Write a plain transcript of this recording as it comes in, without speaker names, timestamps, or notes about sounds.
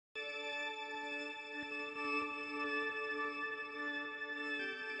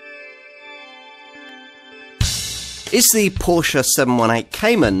Is the Porsche 718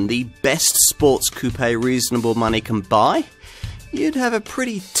 Cayman the best sports coupe reasonable money can buy? You'd have a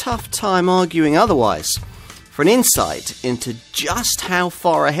pretty tough time arguing otherwise. For an insight into just how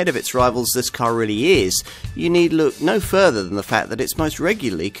far ahead of its rivals this car really is, you need look no further than the fact that it's most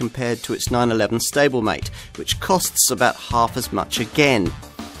regularly compared to its 911 stablemate, which costs about half as much again.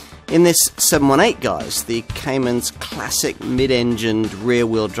 In this 718 guys, the Cayman's classic mid-engined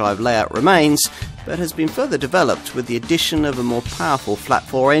rear-wheel drive layout remains, but has been further developed with the addition of a more powerful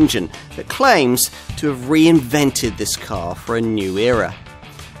flat-4 engine that claims to have reinvented this car for a new era.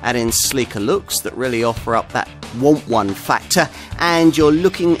 Add in sleeker looks that really offer up that want one factor, and you're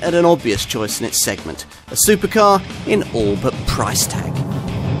looking at an obvious choice in its segment, a supercar in all but price tag.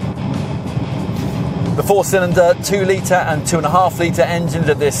 The 4-cylinder 2-litre and 2.5-litre engines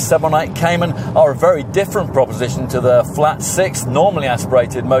of this 718 Cayman are a very different proposition to the flat-6 normally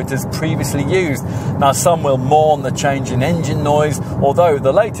aspirated motors previously used. Now, some will mourn the change in engine noise, although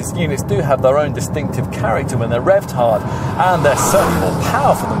the latest units do have their own distinctive character when they're revved hard, and they're certainly more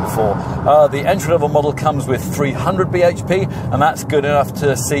powerful than before. The entry-level model comes with 300 bhp, and that's good enough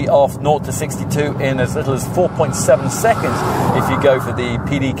to see off 0 to 62 in as little as 4.7 seconds if you go for the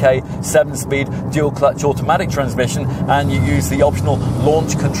PDK 7-speed dual-clutch automatic transmission and you use the optional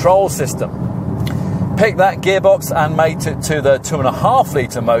launch control system. Pick that gearbox and mate it to the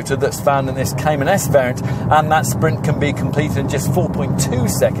 2.5-litre motor that's found in this Cayman S variant, and that sprint can be completed in just 4.2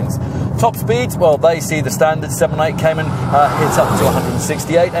 seconds. Top speeds, well, they see the standard 718 Cayman hit up to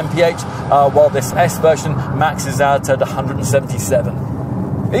 168 mph, while this S version maxes out at 177.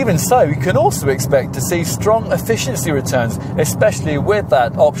 Even so, you can also expect to see strong efficiency returns, especially with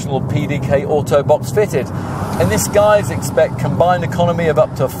that optional PDK Auto box fitted. In this, guys, expect combined economy of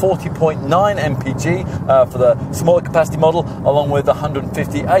up to 40.9 mpg for the smaller capacity model, along with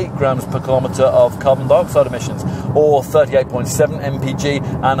 158 grams per kilometre of carbon dioxide emissions, or 38.7 mpg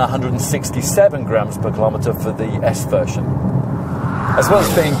and 167 grams per kilometre for the S version. As well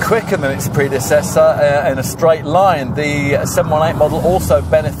as being quicker than its predecessor in a straight line, the 718 model also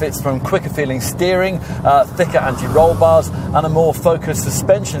benefits from quicker feeling steering, thicker anti-roll bars and a more focused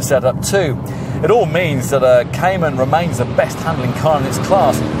suspension setup too. It all means that a Cayman remains the best handling car in its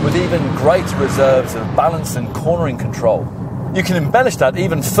class, with even greater reserves of balance and cornering control. You can embellish that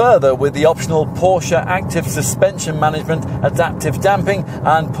even further with the optional Porsche Active Suspension Management, Adaptive Damping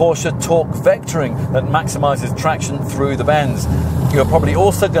and Porsche Torque Vectoring that maximises traction through the bends. You're probably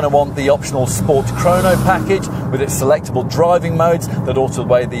also going to want the optional Sport Chrono package with its selectable driving modes that auto the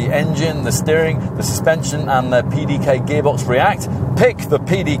way the engine, the steering, the suspension and the PDK gearbox react. Pick the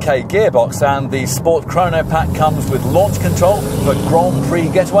PDK gearbox, and the Sport Chrono pack comes with launch control for Grand Prix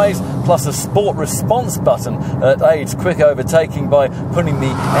getaways, plus a Sport Response button that aids quick overtaking by putting the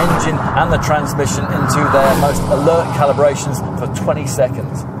engine and the transmission into their most alert calibrations for 20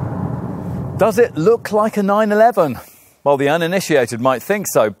 seconds. Does it look like a 911? Well, the uninitiated might think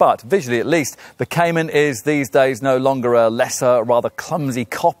so, but visually at least, the Cayman is these days no longer a lesser, rather clumsy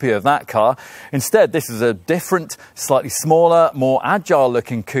copy of that car. Instead, this is a different, slightly smaller, more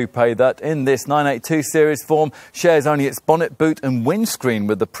agile-looking coupe that, in this 982 series form, shares only its bonnet, boot and windscreen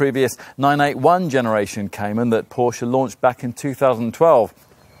with the previous 981 generation Cayman that Porsche launched back in 2012.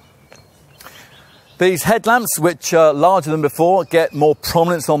 These headlamps, which are larger than before, get more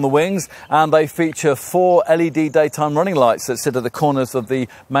prominence on the wings, and they feature 4 LED daytime running lights that sit at the corners of the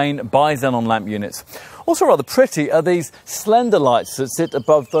main bi-xenon lamp units. Also rather pretty are these slender lights that sit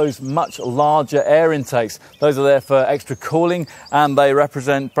above those much larger air intakes. Those are there for extra cooling, and they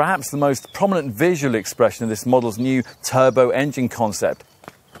represent perhaps the most prominent visual expression of this model's new turbo engine concept.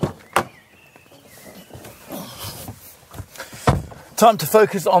 Time to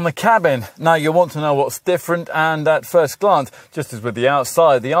focus on the cabin. Now, you want to know what's different, and at first glance, just as with the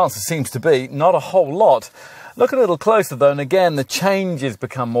outside, the answer seems to be not a whole lot. Look a little closer though, and again the changes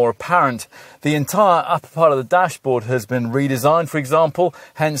become more apparent. The entire upper part of the dashboard has been redesigned, for example,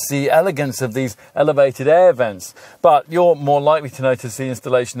 hence the elegance of these elevated air vents. But you're more likely to notice the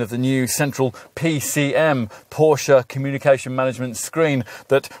installation of the new central PCM, Porsche Communication Management Screen,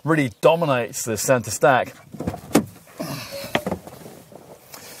 that really dominates the centre stack.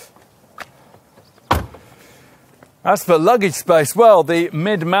 As for luggage space, well, the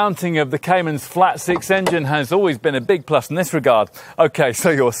mid-mounting of the Cayman's flat-6 engine has always been a big plus in this regard. OK, so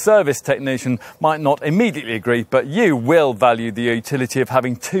your service technician might not immediately agree, but you will value the utility of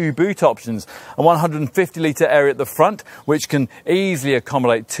having 2 boot options. A 150-litre area at the front, which can easily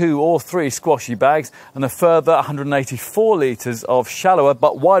accommodate 2 or 3 squashy bags, and a further 184 litres of shallower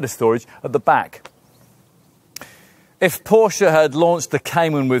but wider storage at the back. If Porsche had launched the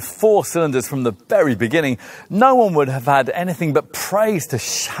Cayman with 4 cylinders from the very beginning, no one would have had anything but praise to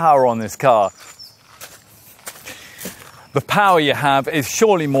shower on this car. The power you have is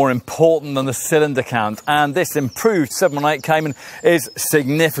surely more important than the cylinder count, and this improved 718 Cayman is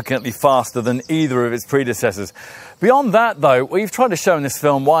significantly faster than either of its predecessors. Beyond that though, we've tried to show in this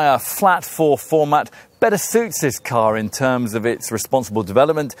film why a flat 4 format better suits this car in terms of its responsible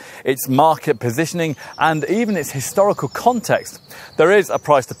development, its market positioning, and even its historical context. There is a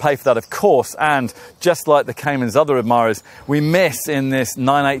price to pay for that, of course, and just like the Cayman's other admirers, we miss in this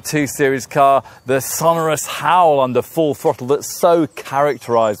 982 series car the sonorous howl under full throttle that so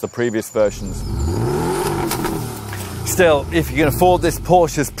characterised the previous versions. Still, if you can afford this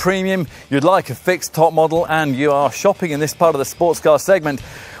Porsche's premium, you'd like a fixed top model, and you are shopping in this part of the sports car segment,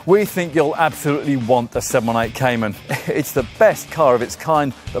 we think you'll absolutely want the 718 Cayman. It's the best car of its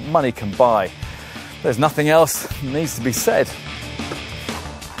kind that money can buy. There's nothing else that needs to be said.